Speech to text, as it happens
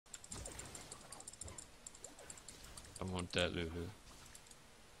I want that Lulu.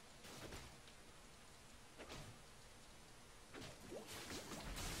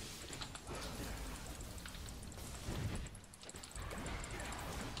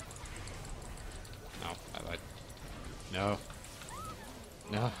 No, I lied. No.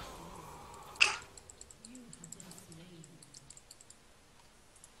 No.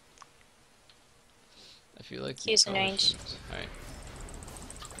 I feel like Q's in range. Alright.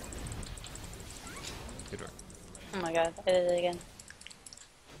 Good work. Oh my god, I did it again.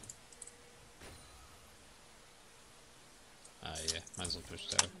 Yeah, might as well push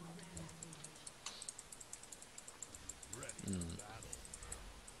that.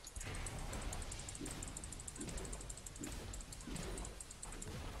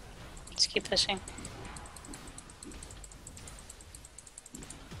 Just keep pushing.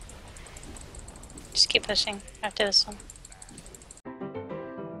 Just keep pushing after this one.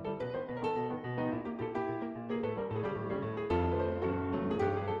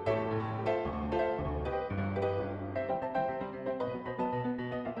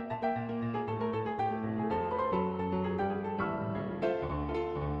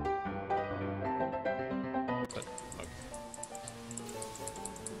 But, okay.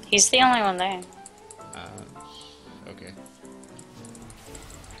 He's the only one there. Okay.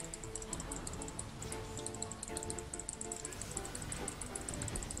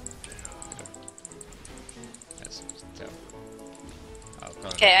 That's tough.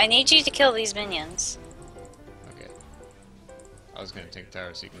 Okay, I need you to kill these minions. Okay. I was gonna take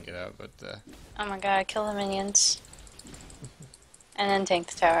tower so you can get out, but Oh my god, kill the minions. And then tank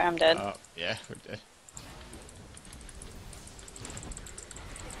the tower, I'm dead. oh yeah, we're dead.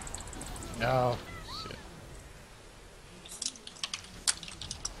 No. Shit.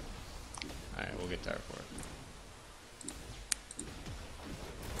 Alright, we'll get tower for it.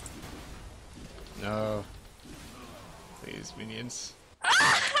 No. Please, minions.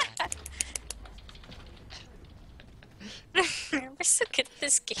 We're so good at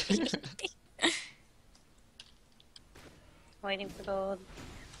this game. Waiting for gold.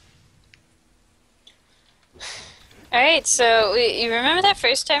 Alright, so you remember that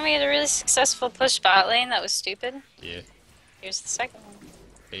first time we had a really successful push bot lane that was stupid? Yeah. Here's the second one.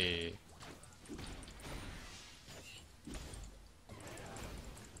 Hey.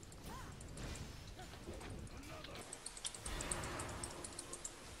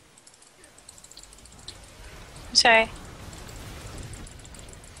 I'm sorry.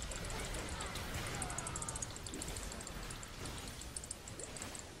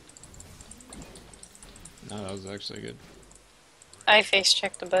 No, that was actually good. I face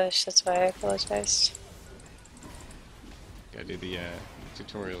checked the bush, that's why I apologized. Gotta do the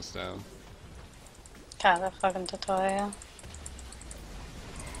tutorial style. God, that fucking tutorial.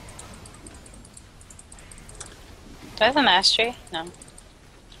 Do I have the mastery? No.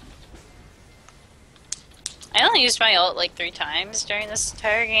 I only used my ult like 3 times during this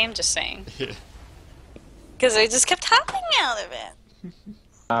entire game, just saying. Yeah. Because I just kept hopping out of it.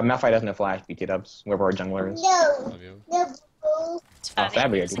 Malphite doesn't have flash, BT dubs, wherever our jungler is. It's funny,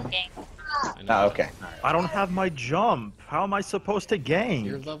 that'd be it's a good. game. Oh, okay. I don't have my jump. How am I supposed to You're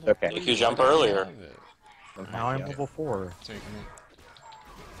gain? level Okay. 3, If you jump earlier. Now I'm level 4. Taking it.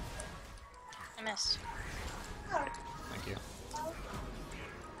 I missed. Thank you.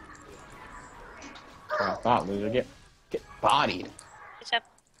 I thought, loser. Get bodied. Good job.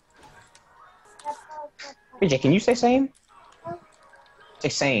 BJ, can you say same? Say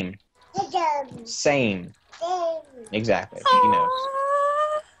same. Same. Exactly. He knows.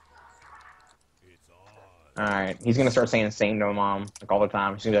 Alright, he's gonna start saying same to mom like all the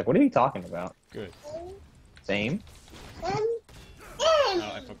time. She's gonna be like, what are you talking about? Good. Same? Oh,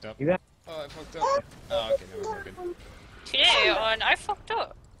 I fucked up. You got Oh, I fucked up. Oh, okay, never mind. Good. Yeah, and I fucked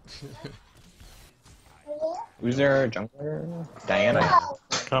up. Who's their jungler? Diana?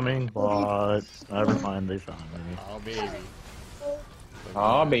 Coming, but never mind, they found me. Oh, baby.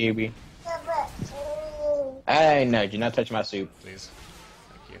 Oh, baby. Hey, no, do not touch my soup. Please.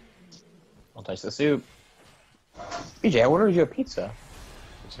 Thank you. Don't touch the soup. BJ, I ordered you a pizza.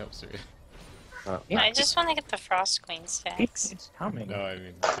 Which helps, Serena. Yeah, I just want to get the Frost Queen stacks. it's coming. No, I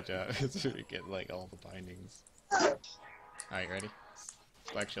mean, good job. So we get, like, all the bindings. Alright, ready?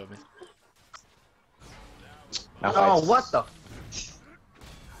 Black shield me. Malphite's- what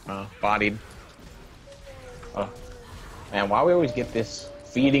the? Bodied. Oh. Man, why we always get this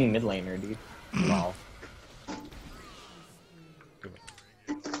feeding mid laner, dude? Wow. Good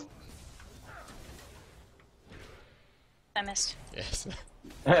one. I missed. Yes.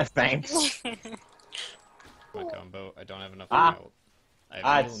 Thanks. My combo. I don't have enough Ah. for my ult. I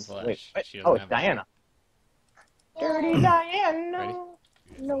have heal and flash. Wait, She doesn't oh, have Diana. Dirty Diane, Ready? no.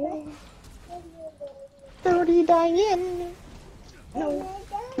 No. Dirty Diane. No.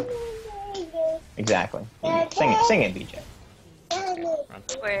 Exactly. Sing it, BJ. Run.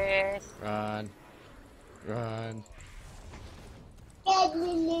 Where? Run. Run.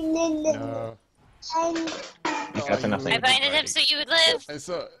 No. That's enough. I binded him so you would live. I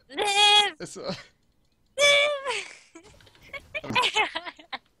saw. Live. I saw. Live.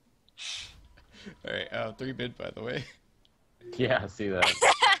 Alright, 3 mid by the way. Yeah, I see that.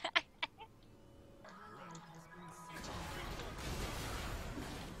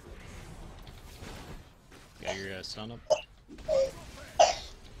 Got your stun up?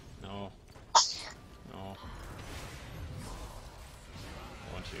 No. No.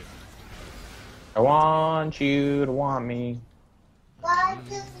 I want you. I want you to want me.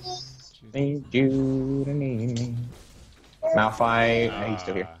 Need you to need me. Malphite, he's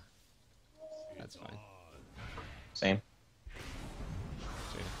still here. That's fine. Same.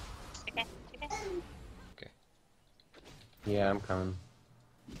 Okay. Okay. Yeah, I'm coming.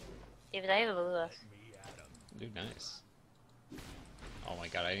 David, I have a blue buff. Dude, nice. Oh my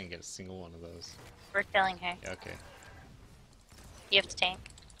god, I didn't get a single one of those. We're killing her. Yeah, okay. You have to tank.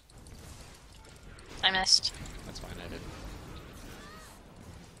 I missed. That's fine, I did.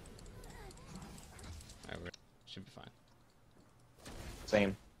 Alright, should be fine.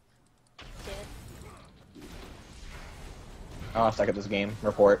 Same. David. Oh, I suck at this game.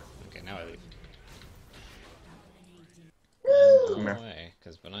 Report. Okay, now I leave. Come No here. way,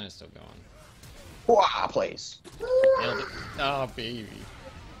 because Benaiah's still going. Wah, place. Nailed it. Oh, baby.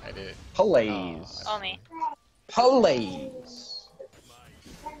 I did it. Police. Oh, me. Police.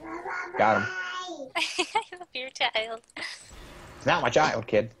 Got him. I love your child. It's not my child,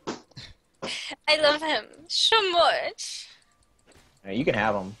 kid. I love him so much. You can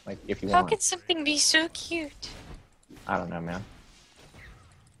have him, like, if you How want. could something be so cute? I don't know, man.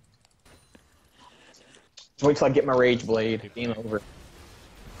 Just wait till I get my Rage Blade. Game over.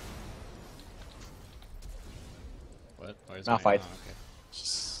 What? Where's I'll my... fight. Oh, okay.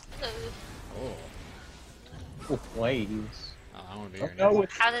 She's Oh. Ooh, please. Oh, I want to be Oh, here no, now.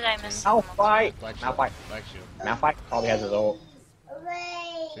 it's How did I miss? Malphite. Black shield. Malphite. Black shield. Malphite probably has his ult.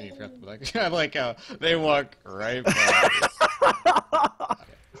 Shit, you forgot the black I like how they walk right by.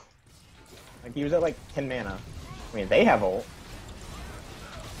 Like, he was at like 10 mana. I mean, they have ult.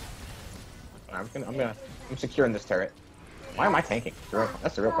 I'm securing this turret. Why am I tanking?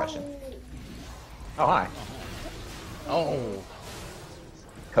 That's the real question. Oh, hi. Oh.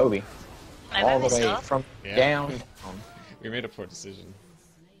 Kobe. Am I by All the way myself? from Yeah. down. We made a poor decision.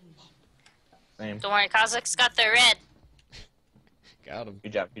 Same. Don't worry, Kazakh's got the red. Got him.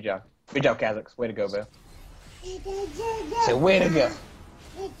 Good job, good job. Good job, Kazakhs. Way to go, Bill. So way to go.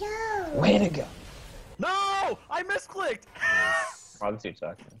 Way to go. No! I misclicked! Wow, this dude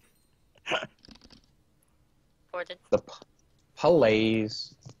sucks. Boarded. The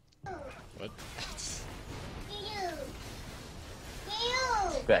Palays. What?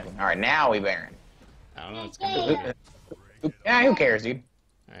 Exactly. Alright, now we Baron. I don't know. It's gonna be. Yeah, who cares, dude?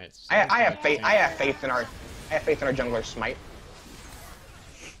 Alright. So I have faith. I have faith in our jungler smite.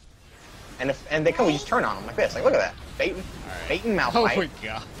 And they come, we just turn on them like this. Like, look at that. Baiting, Alright. baiting Oh Malphite. my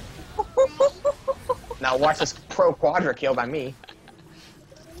god. Now watch this pro quadra kill by me.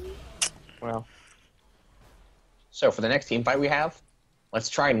 Well. So for the next team fight we have, let's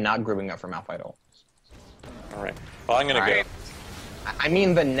try not grouping up for Malphite ult. Alright. Well, I'm gonna Alright. go. I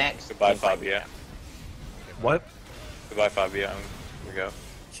mean the next. Goodbye, team fight. Fabia. What? Goodbye, Fabia. I'm gonna go.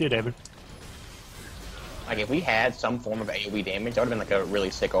 See you, David. Like if we had some form of AoE damage, that would have been like a really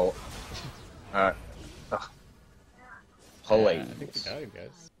sick ult. Ugh. Holy. I think we died,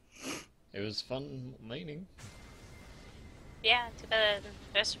 guys. It was fun laning. Yeah, too bad the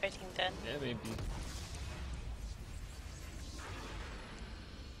rest of our team did. Yeah, maybe.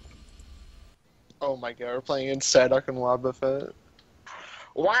 Oh my god, we're playing in Sadok and Wabafet.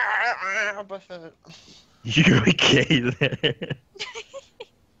 Wabafet. You okay there?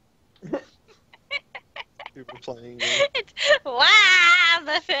 We're playing. Wow,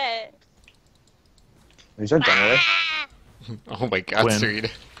 Buffett! These are generally. Oh my god, When? Serena.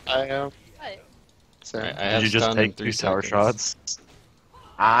 I am. What? So, I Did have you just stun in take 3 3 tower seconds. shots?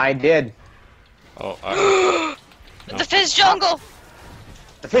 I did. Oh, No. The Fizz jungle!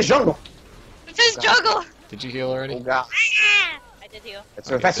 The fish jungle. The Fizz jungle! did you heal already? Oh god. I did heal.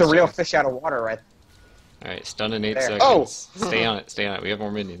 That's, Okay, that's so a real serious. fish out of water, right? Alright, stun in 8 There. seconds. Oh! Stay on it, stay on it. We have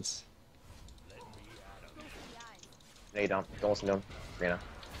more minions. No, you don't. Don't listen to him, Serena.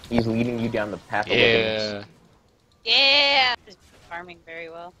 He's leading you down the path of wickedness. Yeah. Yeah! He's farming very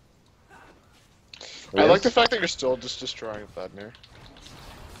well. I like the fact that you're still just destroying Vladimir.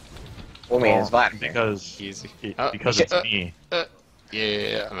 Well, man, it's Vladimir. Because Easy. because it's me.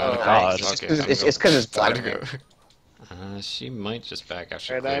 Yeah. Oh, God. It's Okay, because it's time to Vladimir. go. She might just back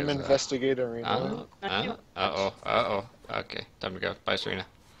after. And I'm investigating Arena. Uh-oh. Okay, time to go. Bye, Serena.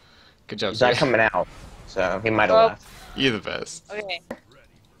 Good job, He's not Serena. coming out, so he might have Oh. left. You're the best. Okay.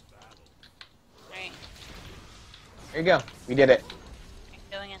 Alright, There you go. We did it.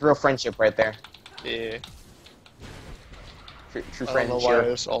 going in. Real friendship right there. Yeah. True I don't know why I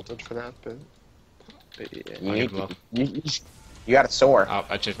friendship. was altered for that, but yeah. You, I'll need give him to, you got a sword. Oh,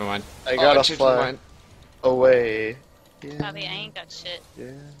 I changed my mind. I gotta changed my fly mind. away. Yeah. Bobby, I ain't got shit.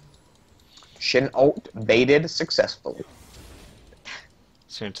 Yeah. Shin ult baited successfully.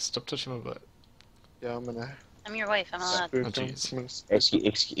 Serena, stop touching my butt. Yeah, I'm gonna I'm your wife, I'm allowed. spook Oh, him. jeez. I'm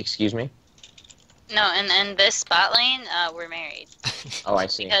gonna Excuse me? No, and this spot lane, we're married. Oh, I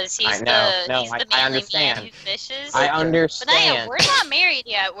see. Because he's I know. the No, he's the I manly understand. man who fishes. I Benaiah, understand. we're not married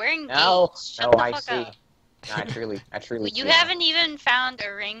yet. We're engaged. No, Shut no, the I fuck see. up. No, I truly You see. haven't even found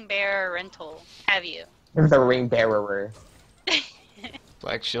a ring bearer rental, have you? The ring bearer.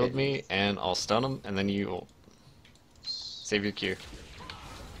 Black shield me, and I'll stun him, and then you ult. Save your Q.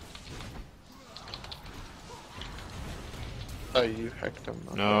 Oh, you hacked him.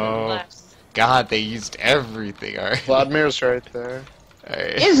 Okay. No. Left. God, they used everything, alright. Vladimir's right there.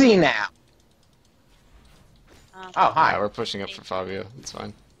 Alright. Is he now? Oh. Oh, hi. Yeah, we're pushing up for Fabio. It's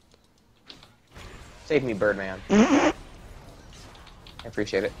fine. Save me, Birdman. I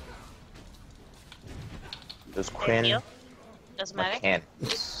appreciate it. Does Quinn Heal? Doesn't matter. can't.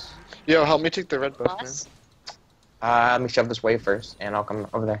 Yo, help me take the red buff, man. Plus. Let me shove this wave first, and I'll come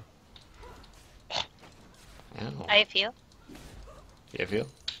over there. Ow. I feel. You feel?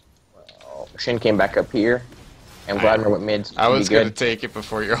 Oh, Shin came back up here, and Vladimir went mid. I was Be gonna good. take it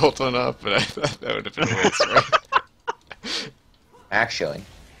before your ult went up, but I thought that would have been a waste, right? Actually.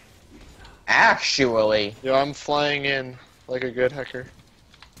 Yo, I'm flying in like a good hacker.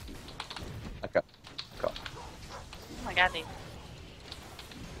 Okay. Oh my god, dude.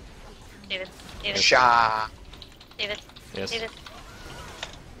 David. Sha. David. Yes. David.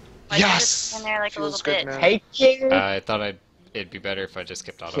 Why'd you Yes! just stand there like a Feels little good, bit? man. Taking. I thought it'd be better if I just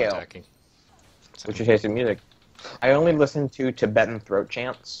kept auto attacking. What's your taste in music? I only listen to Tibetan throat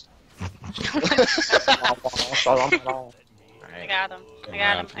chants. I Alright. got him. I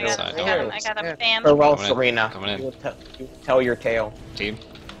got him. I got him. I got him. I got him. Bam. Farewell, Coming in. Serena. Coming in. You will tell your tale. Team.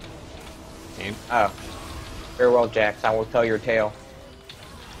 Oh. Farewell, Jax. I will tell your tale.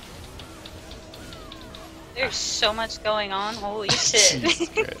 There's so much going on. Holy shit. Jesus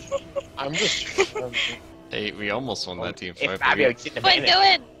Christ. I'm just. Hey, we almost won that team If fight. Fabio but gets in the Quinn, minute, go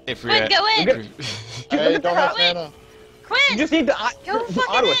in. if we Quinn, had, go in. I don't have Quinn. mana. you Quinn. just need to Go fucking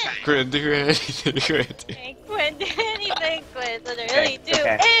auto in. attack. Quinn, do anything. Do anything. Hey, Quinn, do anything, Quinn. Literally do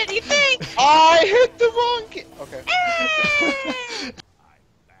okay. anything. I hit the wrong key. Okay.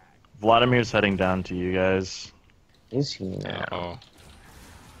 Vladimir's heading down to you guys. Is he now? Uh-oh.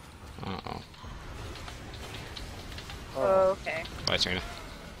 Uh-oh. Okay. Bye, Serena.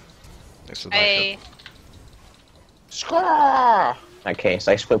 Thanks for the I. Score! In that case,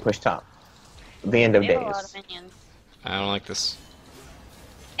 I split push top. The end of They have a lot days. of minions. I don't like this.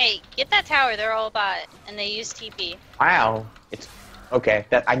 Hey, get that tower. They're all bot, and they use TP. Wow. It's okay.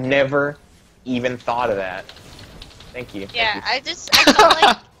 That I never even thought of that. Thank you. Yeah, Thank you. I felt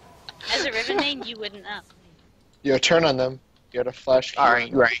like as a Riven main, you wouldn't know. Yo, turn on them. You got a flash key.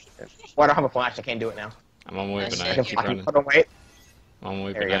 Alright, right. Well, I don't have a flash. I can't do it now. I'm on my way, Oh, Benaiah. shit. Keep running. Hold on, wait. I'm on my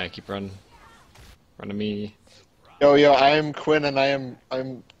way, There you go. Benaiah. Keep running. Run to me. Yo, I am Quinn, and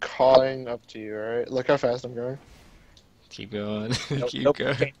I'm calling up to you. Alright, look how fast I'm going. Keep going. Nope, Keep nope.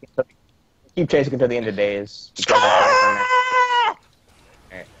 going. Keep chasing until the end of days. Because I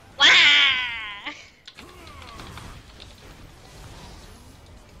Wah!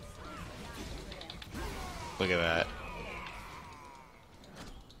 Look at that.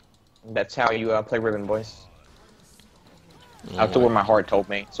 That's how you play Ribbon, boys. Oh Out to my- where my heart told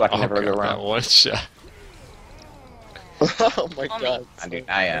me, so I can Oh never God, go that wrong. one shot. Oh my Oh, god.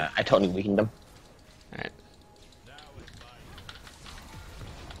 I totally weakened them. Alright.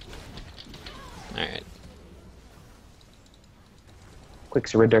 Alright. Quick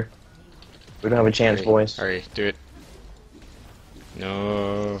surrender. We don't have a chance, boys. Hurry, do it.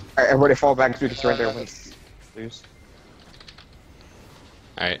 No. Alright, everybody fall back through the surrender when lose.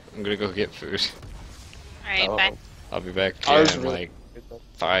 Alright, I'm gonna go get food. Alright, Oh. bye. I'll be back I was in really like good though.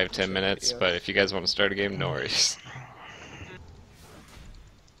 5-10 minutes, Yeah. but if you guys want to start a game, no worries.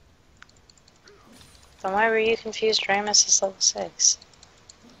 Then why were you confused? Ramus is level 6.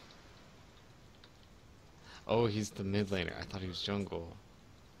 Oh, he's the mid laner. I thought he was jungle.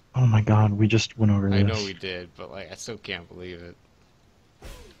 Oh my god, we just went over this. I know we did, but like I still can't believe it.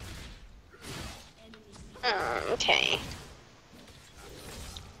 Okay.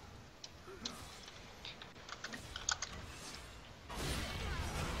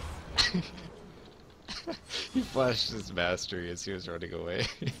 He flashed his mastery as he was running away.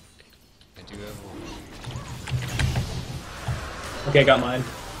 I do have Okay, got mine.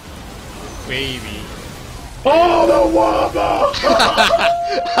 a baby. Oh, the Wamba!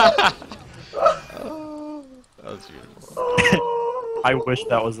 Oh, that was beautiful. I wish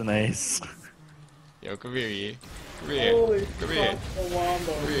that was an ace. Yo, come here, Yi. Come here. Holy Come here. fuck, the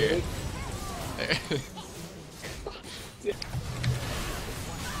Wamba, Come here. dude.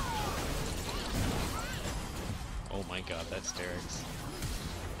 Oh my god, that's Derek's.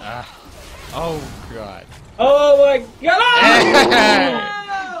 Ah. Oh god. Oh my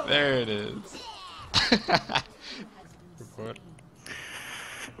god! There it is. Record.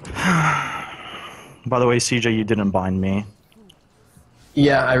 By the way, CJ, you didn't bind me.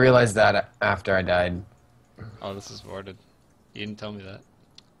 Yeah, I realized that after I died. Oh, this is warded. You didn't tell me that.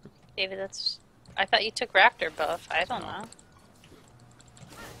 David, that's... I thought you took Raptor buff. I don't know.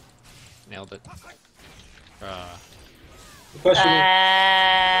 Nailed it. Question me.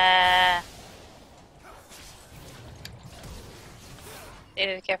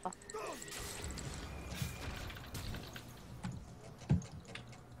 David, be careful.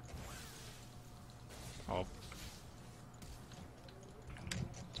 Oh.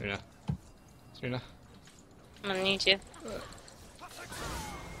 Serena. Serena. I'm gonna need you.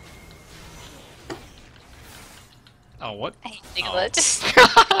 Oh, what? I hate the Oh.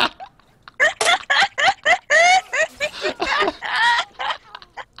 glitch.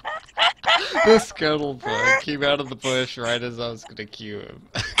 The scuttlebug came out of the bush right as I was gonna cue him.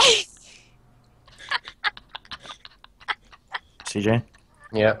 CJ,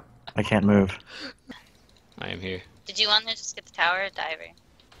 Yep. I can't move. I am here. Did you want to just get the tower or diver?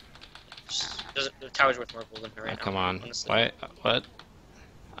 The tower's worth more gold than her right now. Come on. Honestly. What?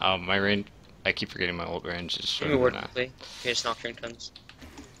 Oh, my range. I keep forgetting my ult range is Give me short word now. quickly. In case Nocturne comes.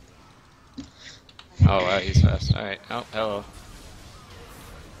 Oh wow, he's fast. Alright. Oh, hello.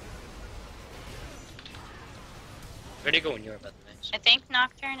 Where'd he go when you were about the match? I think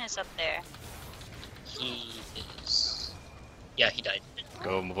Nocturne is up there. He is. Yeah, he died.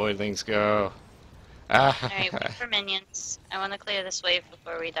 Go, my voidlings, go. Ah. Alright, wait for minions. I want to clear this wave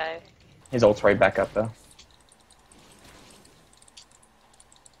before we dive. His ult's right back up though.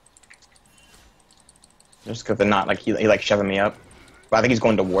 Just because they're not like he like shoving me up. But I think he's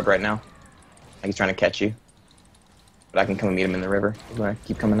going to ward right now. Like he's trying to catch you. But I can come and meet him in the river. He's gonna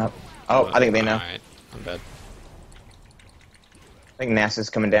keep coming up. Oh, I think they know. Alright, I'm dead. I think NASA's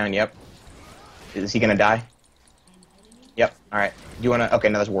coming down. Yep. Is he gonna die? Yep. All right. Do you wanna? Okay,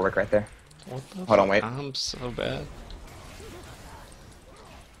 no, there's Warwick right there. What the Hold on, wait. I'm so bad.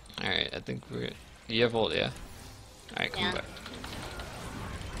 Alright, I think we're... You have ult, yeah? Alright, come Yeah. back.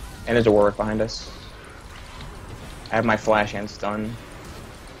 And there's a Warwick behind us. I have my flash and stun.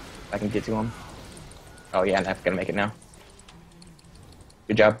 I can get to him. Oh yeah, I'm not gonna make it now.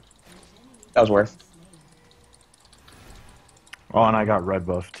 Good job. That was worth. Oh, and I got red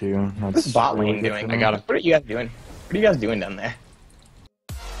buff too. What's That's bot really lane good doing? for I me. got him. What are you guys doing? What are you guys doing down there?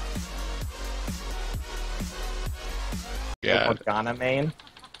 Yeah. Morgana main.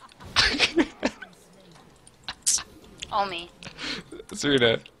 Oh, me.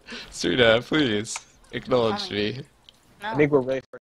 Serena, please. Acknowledge Mommy. me. No. I think we're really